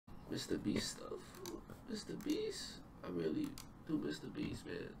MrBeast stuff. MrBeast? I really do MrBeast,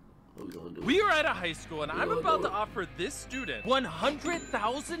 man. What we gonna do? We are at a high school and I'm about to offer this student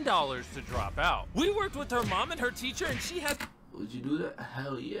 $100,000 to drop out. We worked with her mom and her teacher and she has... Would you do that?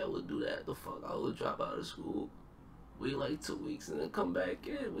 Hell yeah, I would do that. The fuck, I would drop out of school. Wait like 2 weeks and then come back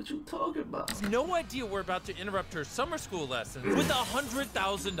in. What you talking about? No idea we're about to interrupt her summer school lessons with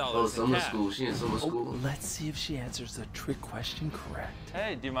 $100,000 Oh, summer in cash. school. She in summer school. Let's see if she answers the trick question correct.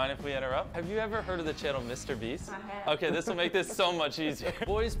 Hey, do you mind if we interrupt? Have you ever heard of the channel MrBeast? I have. Okay, this will make this so much easier.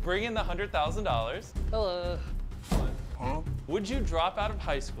 Boys, bring in the $100,000. Hello. Huh? Would you drop out of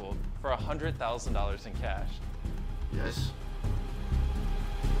high school for $100,000 in cash? Yes.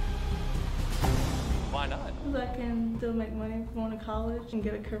 Why not? Because I can still make money going to college and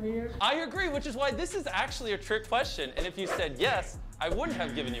get a career. I agree, which is why this is actually a trick question. And if you said yes, I wouldn't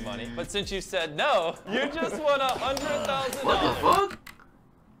have given you money. But since you said no, you just won $100,000. What the fuck?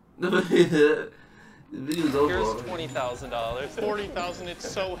 The video's over. Here's $20,000. 40,000. It's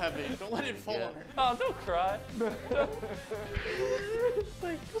so heavy. Don't let it fall on her. Oh, don't cry.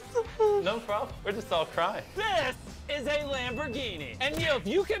 No problem. We're just all crying. This is a Lamborghini. And Neil, if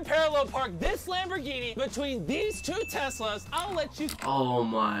you can parallel park this Lamborghini between these two Teslas, I'll let you Oh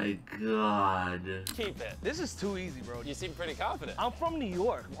my god. keep it. This is too easy, bro. You seem pretty confident. I'm from New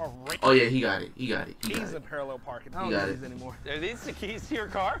York. Oh yeah, he got it. He got it. He got Keys it. and parallel parking. I You don't got need it. these anymore. Are these the keys to your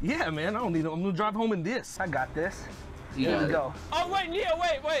car? Yeah, man. I don't need them. I'm gonna drive home in this. I got this. He There got we it. go. Oh, wait, Neil,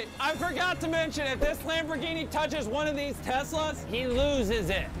 wait. I forgot to mention, if this Lamborghini touches one of these Teslas, he loses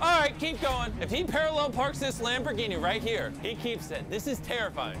it. All right, keep going. If he parallel parks this Lamborghini right here, he keeps it. This is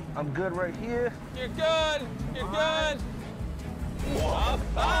terrifying. I'm good right here. You're good. You're good. Up.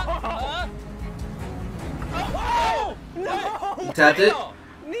 Oh, no! You tapped it?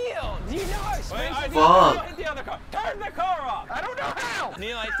 Neil, do you know how expensive Fuck. hit the other car? Turn the car off. I don't know how.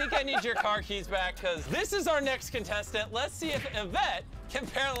 Neil, I think I need your car keys back because this is our next contestant. Let's see if Yvette can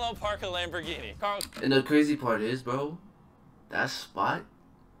parallel park a Lamborghini. Carl. And the crazy part is, bro, that spot,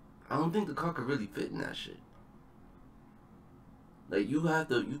 I don't think the car could really fit in that shit. Like, you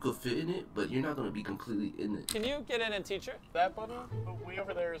could fit in it, but you're not gonna be completely in it. Can you get in and teach her? That button, way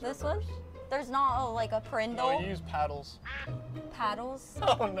over there is This reverse. one? There's not like a prindle. No, you use paddles. Paddles.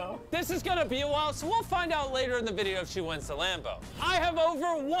 Oh no. This is gonna be a while, so we'll find out later in the video if she wins the Lambo. I have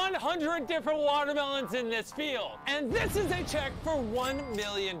over 100 different watermelons in this field, and this is a check for $1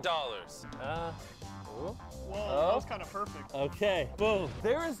 million. Whoa, that was kind of perfect. Okay, boom.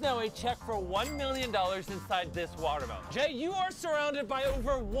 There is now a check for $1 million inside this watermelon. Jay, you are surrounded by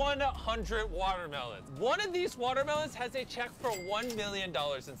over 100 watermelons. One of these watermelons has a check for $1 million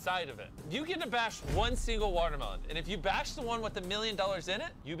inside of it. You get to bash one single watermelon, and if you bash the one with $1 million in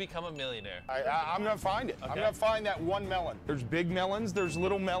it, you become a millionaire. I'm gonna find it. Okay. I'm gonna find that one melon. There's big melons, there's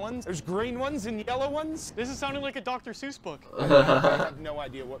little melons, there's green ones and yellow ones. This is sounding like a Dr. Seuss book. I have no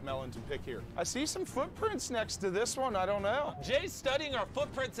idea what melon to pick here. I see some footprints next to this one, I don't know. Jay's studying our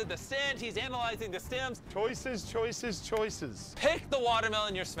footprints in the sand. He's analyzing the stems. Choices, choices, choices. Pick the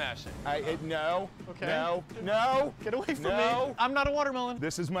watermelon you're smashing. No, Okay. no. Get away from No. me. I'm not a watermelon.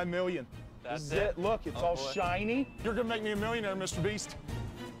 This is my million. That's This is it. Look, it's Oh, all boy. shiny. You're gonna make me a millionaire, MrBeast.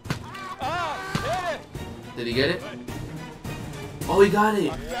 Oh, hit it! Did he get it? Oh, he got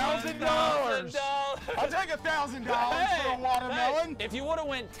it. $1,000. I'll take $1,000 for a watermelon. Hey, if you would have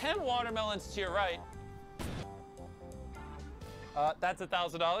went 10 watermelons to your right, that's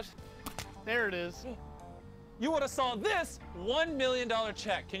 $1,000. There it is. You would have saw this $1 million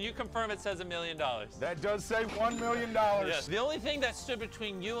check. Can you confirm it says $1 million? That does say $1 million. Yes. The only thing that stood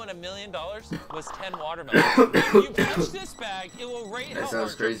between you and $1 million was 10 watermelons. If you punch this bag, it will rate That how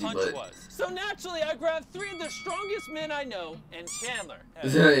sounds hard crazy, your punch but- was. So naturally, I grabbed 3 of the strongest men I know and Chandler.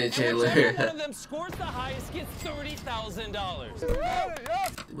 And Chandler. And whichever one of them scores the highest gets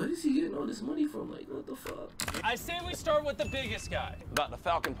 $30,000. Where is he getting all this money from? Like, what the fuck? I say we start with the biggest guy. About to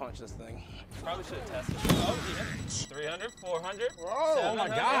Falcon punch this thing. Probably should have tested. Oh, yeah. 300, 400. Oh my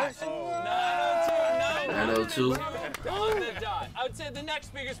gosh. 902, 902. On the dot. I would say the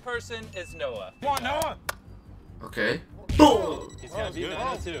next biggest person is Noah. Come on, Noah. Okay. Boom! He's gonna be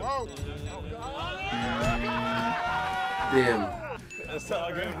 902. Damn. That's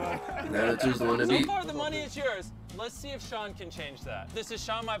all good, bud. 902's the one to So beat. far, the money is yours. Let's see if Sean can change that. This is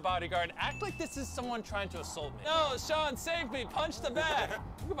Sean, my bodyguard. Act like this is someone trying to assault me. No, Sean, save me. Punch the bag.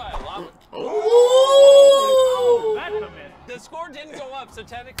 You can buy a lot with... Oh! That's a miss. The score didn't go up, so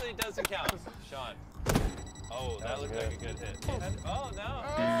technically it doesn't count. Sean. Oh, that looked like a good hit. Oh, no.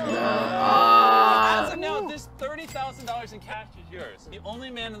 As of now, this $30,000 in cash is yours. The only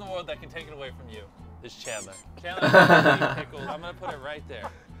man in the world that can take it away from you is Chandler. Chandler, pickles. I'm going to put it right there.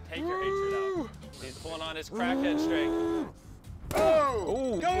 Take your hatred out. He's pulling on his crackhead string.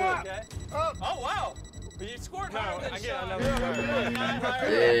 Oh! Go up! Okay. Up! Oh, wow. You scored higher than I get Sean. another score.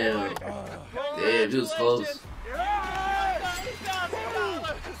 Damn. Damn, he was close.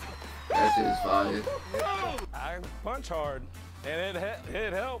 That shit is fire. I punch hard, and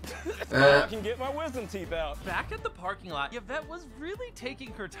it helped. I can get my wisdom teeth out. Back at the parking lot, Yvette was really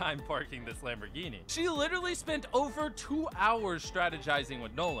taking her time parking this Lamborghini. She literally spent over 2 hours strategizing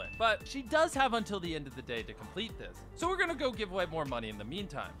with Nolan, but she does have until the end of the day to complete this. So we're gonna go give away more money in the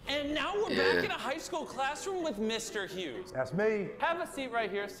meantime. And now we're back in a high school classroom with Mr. Hughes. That's me. Have a seat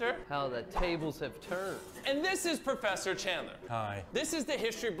right here, sir. How the tables have turned. And this is Professor Chandler. Hi. This is the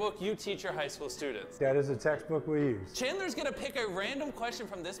history book you teach your high school students. That is a textbook we use. Chandler's gonna pick a random question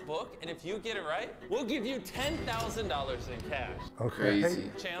from this book, and if you get it right, we'll give you $10,000 in cash. Okay. Crazy.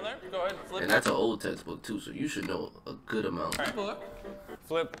 Chandler, go ahead and flip And that's an old textbook too, so you should know a good amount. the book.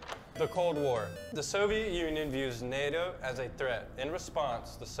 Flip the Cold War. The Soviet Union views NATO as a threat. In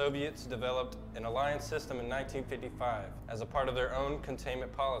response, the Soviets developed an alliance system in 1955 as a part of their own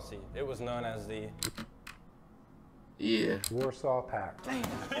containment policy. It was known as the Yeah. Warsaw Pact.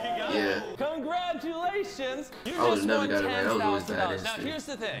 Yeah. Congratulations! You I would've just never won got it right. I was always bad $10,000. at Now history. here's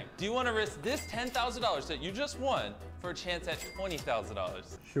the thing. Do you want to risk this $10,000 that you just won for a chance at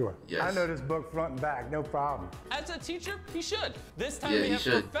 $20,000? Sure. Yes. I know this book front and back, no problem. As a teacher, he should. This time Yeah, we he have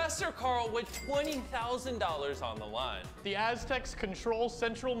should. Professor Carl with $20,000 on the line. The Aztecs control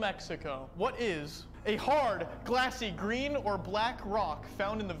central Mexico. What is a hard, glassy green or black rock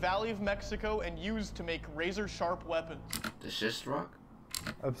found in the Valley of Mexico and used to make razor-sharp weapons? The schist rock?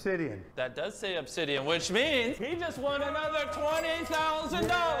 Obsidian. That does say obsidian, which means he just won another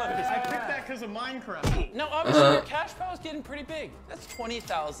 $20,000. I picked that because of Minecraft. Now, obviously, your cash pile is getting pretty big. That's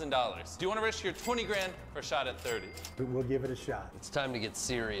 $20,000. Do you want to risk your 20 grand for a shot at 30? We'll give it a shot. It's time to get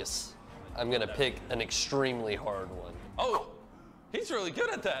serious. I'm gonna pick an extremely hard one. Oh, he's really good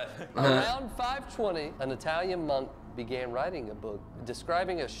at that. Around 520, an Italian monk began writing a book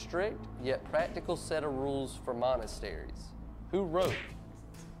describing a strict yet practical set of rules for monasteries. Who wrote?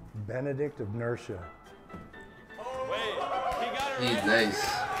 Benedict of Nursia. Wait, he got it He's right. nice.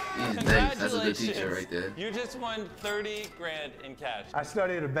 He's nice. That's a good teacher right there. You just won 30 grand in cash. I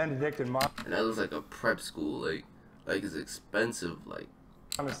studied at a Benedictine And that looks like a prep school. Like it's expensive.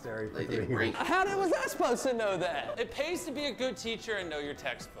 monastery for Like they 3 years. rank. How was I supposed to know that? It pays to be a good teacher and know your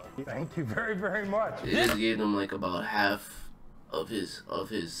textbook. Thank you very, very much. They just gave him like about half of his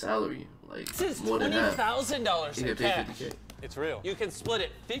salary. Like This is more than half. $20,000 He in get paid cash. 50K. It's real. You can split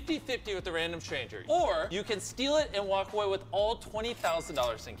it 50-50 with a random stranger, or you can steal it and walk away with all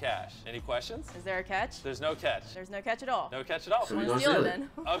 $20,000 in cash. Any questions? Is there a catch? There's no catch. There's no catch at all. No catch at all. So we Wanna gonna steal steal it it.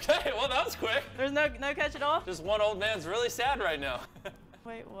 then? Okay, well that was quick. There's no catch at all? Just one old man's really sad right now.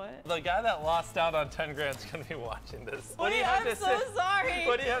 Wait, what? The guy that lost out on 10 grand is gonna be watching this. What do you Wait, have I'm to so say? sorry.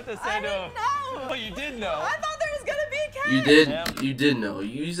 What do you have to say I to didn't him? know. Oh, you did know. I thought there was gonna be catch. You did. Damn. You did know.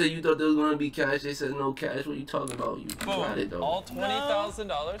 You said you thought there was gonna be cash. They said no cash. What you talking about? You got it though. All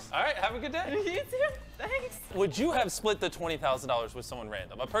 $20,000. All right, have a good day. You too. Thanks. Would you have split the $20,000 with someone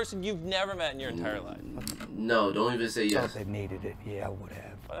random, a person you've never met in your entire life? No, don't even say yes. They needed it. Yeah, I would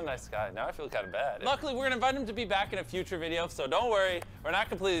have. What a nice guy. Now I feel kind of bad. Luckily, we're gonna invite him to be back in a future video, so don't worry. We're not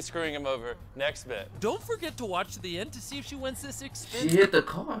completely screwing him over. Next bit. Don't forget to watch to the end to see if she wins this She expensive hit the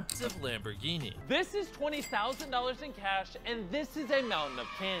car. Lamborghini. This is $20,000 in cash, and this is a mountain of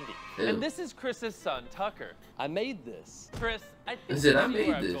candy. Ew. And this is Chris's son, Tucker. I made this. Chris, I think Is it you I see made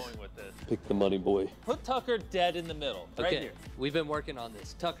where I'm this? going with this. Pick the money, boy. Put Tucker dead in the middle, right Okay, here. we've been working on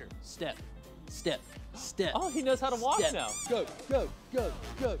this. Tucker, step, step, step. Oh, he knows how to walk step. now. Go, go, go,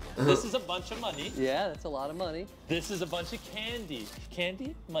 go. This is a bunch of money. Yeah, that's a lot of money. This is a bunch of candy.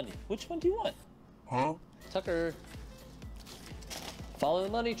 Candy, money. Which one do you want? Huh? Tucker, follow the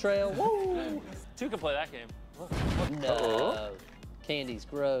money trail. Woo! Two can play that game. No, candy's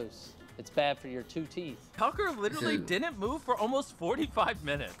gross. It's bad for your 2 teeth. Tucker literally Dude. didn't move for almost 45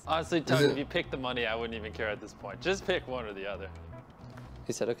 minutes. Honestly, Tucker, if you pick the money, I wouldn't even care at this point. Just pick one or the other.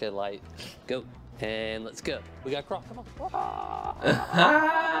 He said, okay, light, go. And let's go. We got Croc, come on.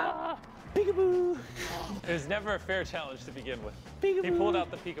 Peekaboo. It was never a fair challenge to begin with. He pulled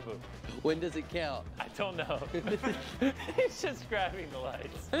out the peekaboo. When does it count? I don't know. He's just grabbing the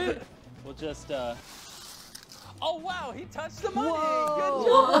lights. We'll just, Oh, wow, he touched the money. Good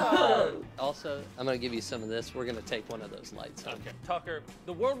job. Also, I'm gonna give you some of this. We're gonna take one of those lights home. Okay, Tucker,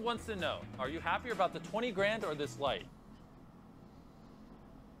 the world wants to know, are you happier about the 20 grand or this light?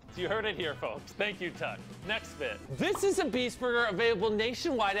 You heard it here, folks. Thank you, Tuck. Next bit. This is a Beast Burger available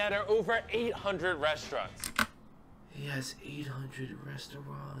nationwide at our over 800 restaurants. He has 800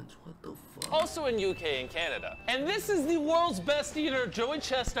 restaurants. What the fuck? Also in UK and Canada. And this is the world's best eater, Joey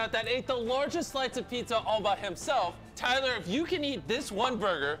Chestnut, that ate the largest slice of pizza all by himself. Tyler, if you can eat this one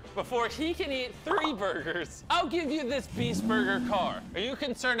burger before he can eat 3 burgers, I'll give you this Beast Burger car. Are you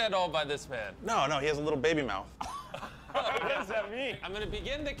concerned at all by this man? No, he has a little baby mouth. What does that mean? I'm gonna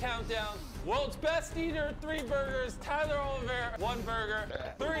begin the countdown. World's best eater, 3 burgers. Tyler Oliver, 1 burger.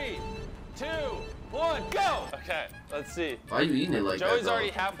 3, 2, 1, go! Okay, let's see. Why are you eating it like that? Joey's already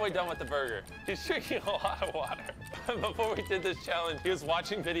halfway done with the burger. He's drinking a lot of water. Before we did this challenge, he was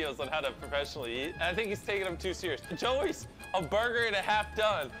watching videos on how to professionally eat. And I think he's taking them too serious. Joey's a burger and a half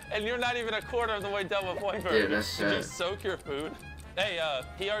done, and you're not even a quarter of the way done with 1 burger. Yeah, that's sad. Did you soak your food? Hey,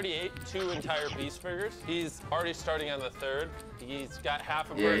 he already ate 2 entire Beast Burgers. He's already starting on the 3rd. He's got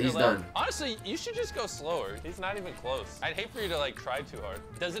half a burger he's left. done. Honestly, you should just go slower. He's not even close. I'd hate for you to like try too hard.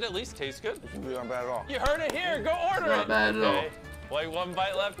 Does it at least taste good? It's not bad at all. You heard it here. Go order it. Not bad at all. Wait, 1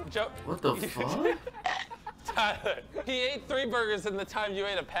 bite left. Joe. What the fuck? Tyler, he ate 3 burgers in the time you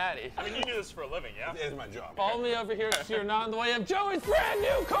ate a patty. I mean, you do this for a living, yeah? It's my job. Follow me over here so you're not in the way of Joey's brand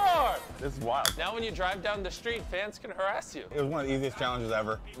new car. This is wild. Now when you drive down the street, fans can harass you. It was one of the easiest challenges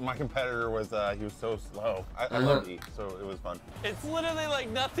ever. My competitor was, he was so slow. I love to eat, so it was fun. It's literally like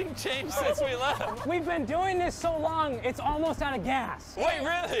nothing changed since we left. We've been doing this so long, it's almost out of gas. Wait,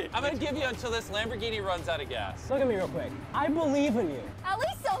 really? I'm gonna give you until this Lamborghini runs out of gas. Look at me real quick. I believe in you. At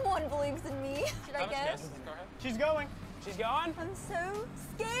least someone believes in me. Should I guess? She's going. She's going? I'm so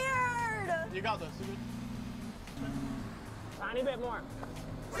scared. You got this. Tiny bit more.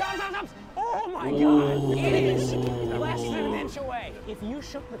 Stop, stop, stop! Oh my God! It is less than an inch away. If you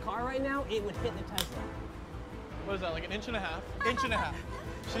shook the car right now, it would hit the Tesla. What is that, like 1.5 inches? 1.5 inches.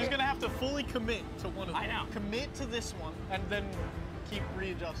 She's gonna have to fully commit to one of them. I know. Commit to this one, and then keep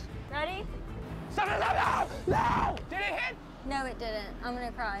readjusting. Ready? Stop, stop, stop! No! Did it hit? No, it didn't. I'm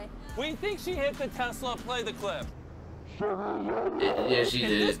gonna cry. We think she hit the Tesla. Play the clip. Yeah, she If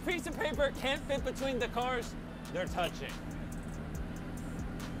did. this piece of paper can't fit between the cars, they're touching.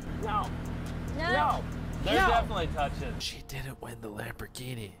 No. No. No. They're definitely touching. She didn't win the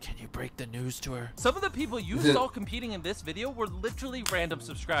Lamborghini. Can you break the news to her? Some of the people you saw competing in this video were literally random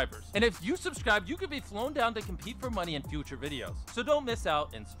subscribers. And if you subscribe, you could be flown down to compete for money in future videos. So don't miss out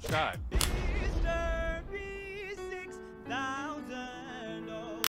and subscribe.